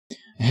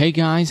Hey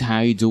guys, how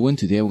you doing?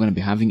 Today we're going to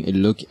be having a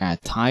look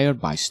at Tired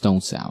by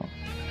Stone Sour.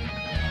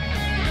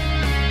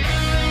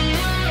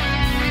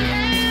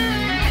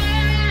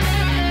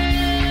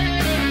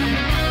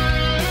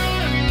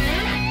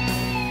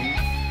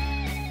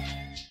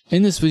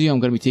 In this video, I'm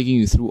going to be taking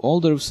you through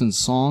all the riffs in the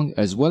song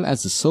as well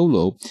as the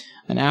solo,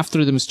 and after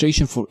a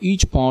demonstration for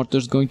each part,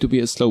 there's going to be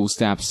a slow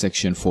step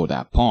section for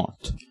that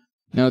part.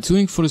 Now,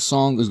 tuning for the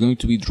song is going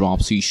to be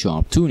drop C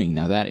sharp tuning.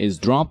 Now, that is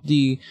drop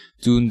D,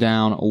 tune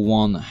down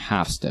 1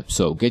 half step.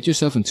 So, get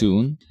yourself in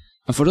tune.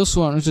 And for those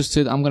who are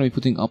interested, I'm going to be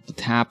putting up the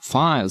tab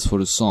files for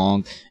the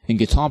song in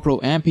Guitar Pro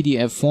and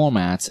PDF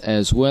formats,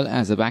 as well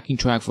as a backing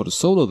track for the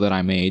solo that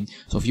I made.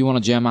 So, if you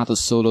want to jam out the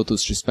solo to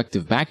its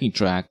respective backing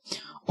track,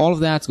 all of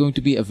that's going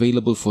to be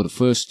available for the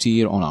first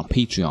tier on our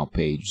Patreon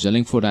page. The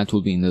link for that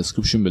will be in the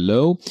description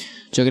below.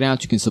 Check it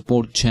out. You can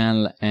support the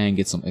channel and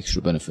get some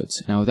extra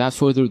benefits. Now, without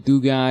further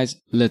ado, guys,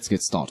 let's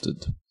get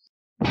started.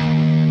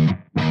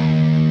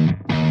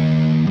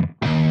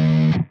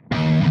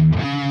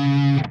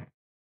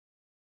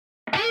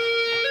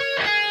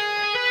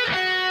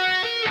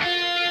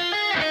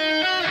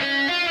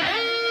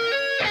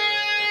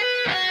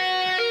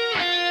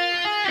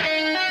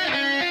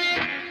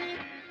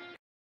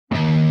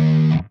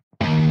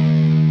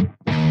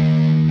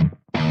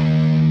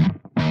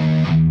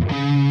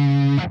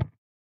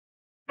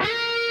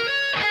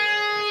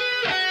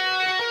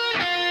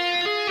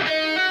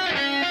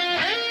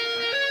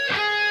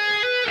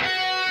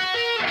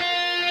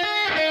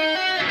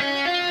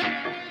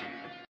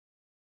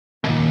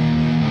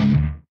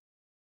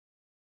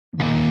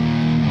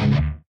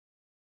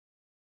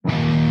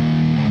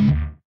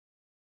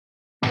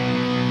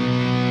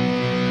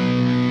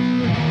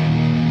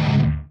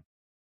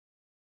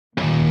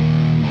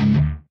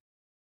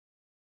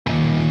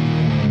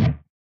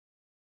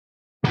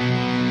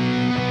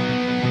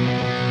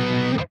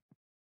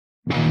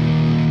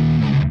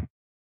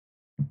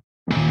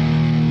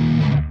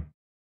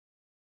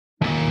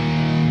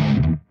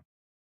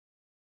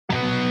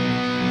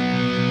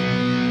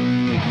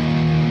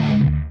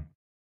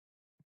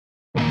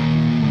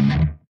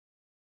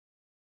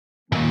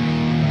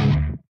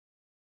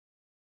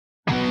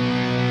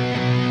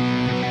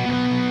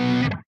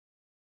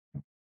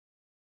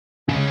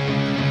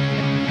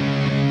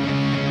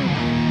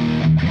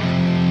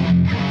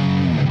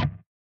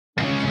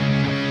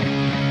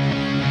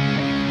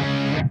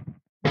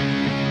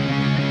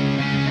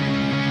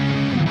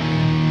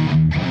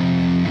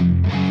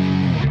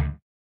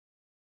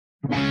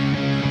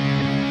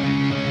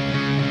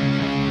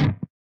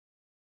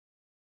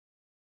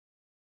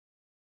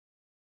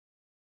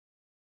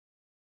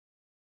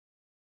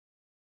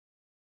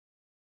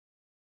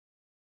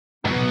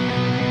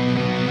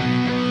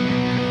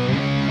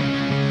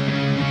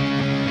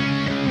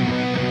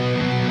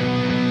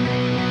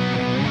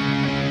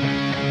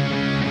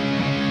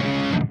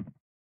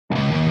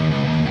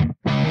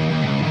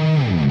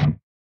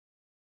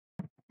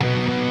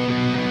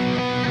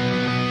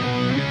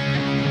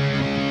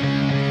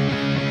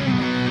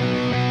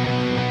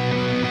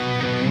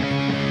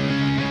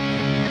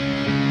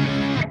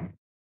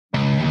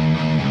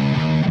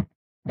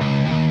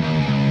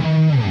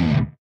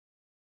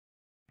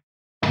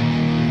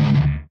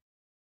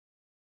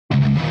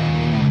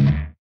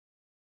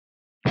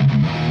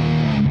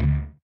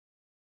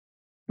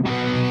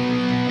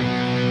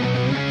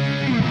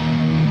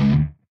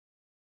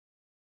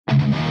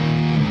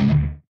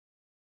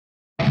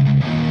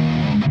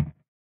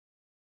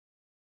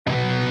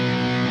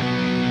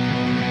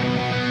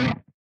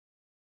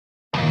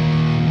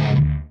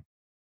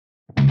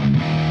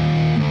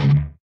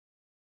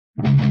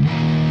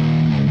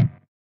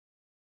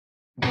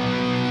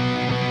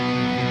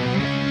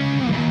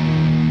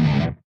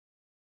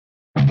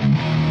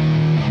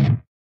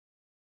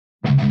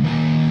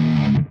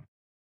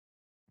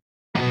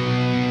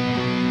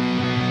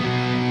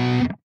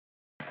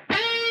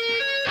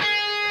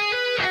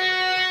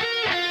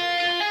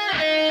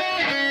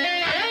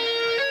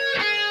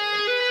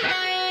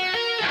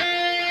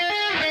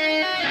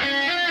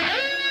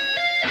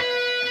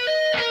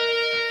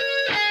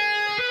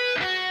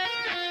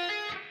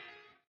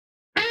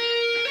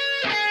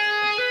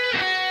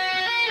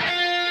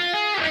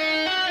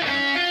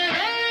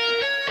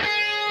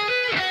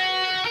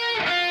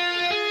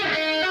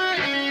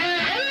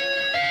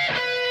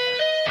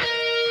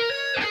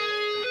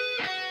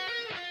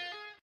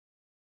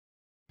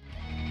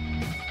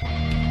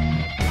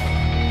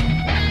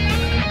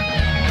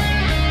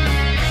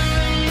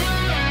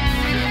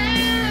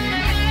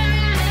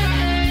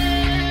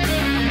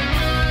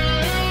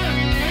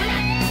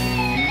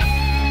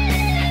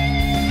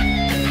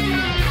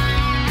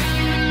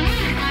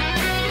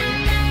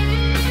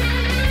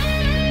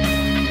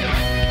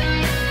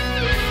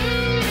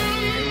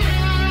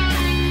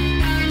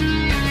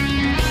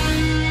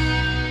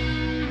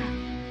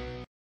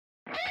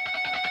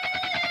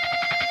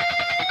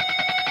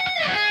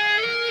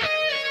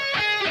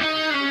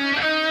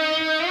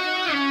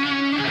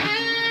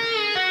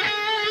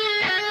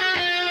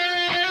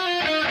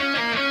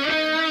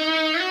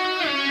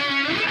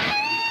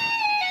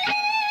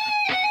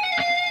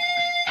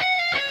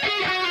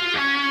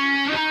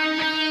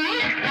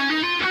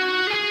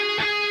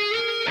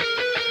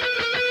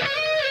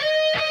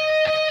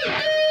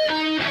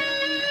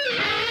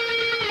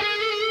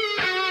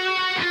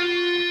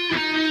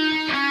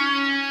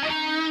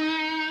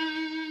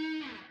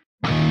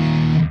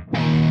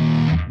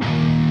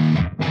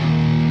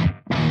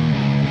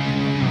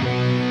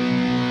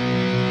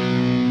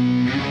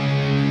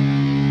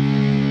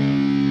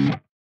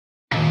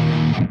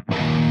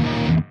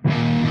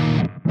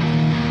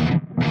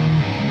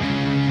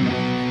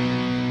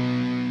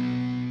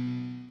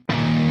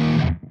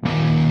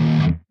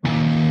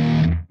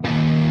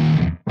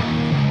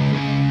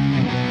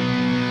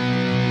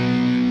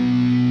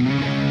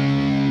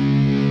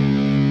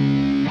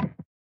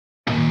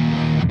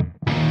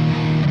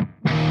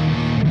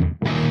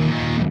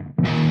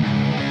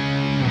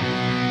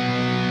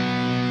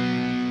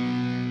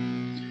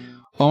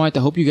 Alright,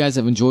 I hope you guys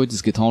have enjoyed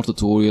this guitar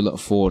tutorial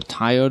for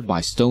Tired by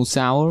Stone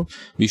Sour.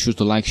 Be sure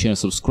to like, share, and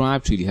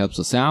subscribe. It really helps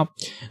us out.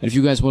 And if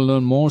you guys want to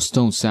learn more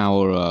Stone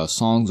Sour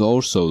songs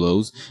or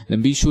solos,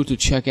 then be sure to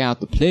check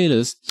out the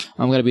playlist.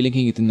 I'm going to be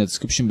linking it in the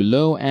description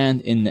below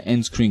and in the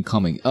end screen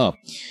coming up.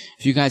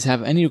 If you guys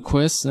have any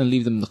requests, then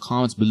leave them in the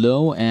comments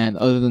below. And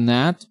other than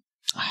that,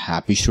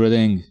 happy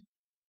shredding.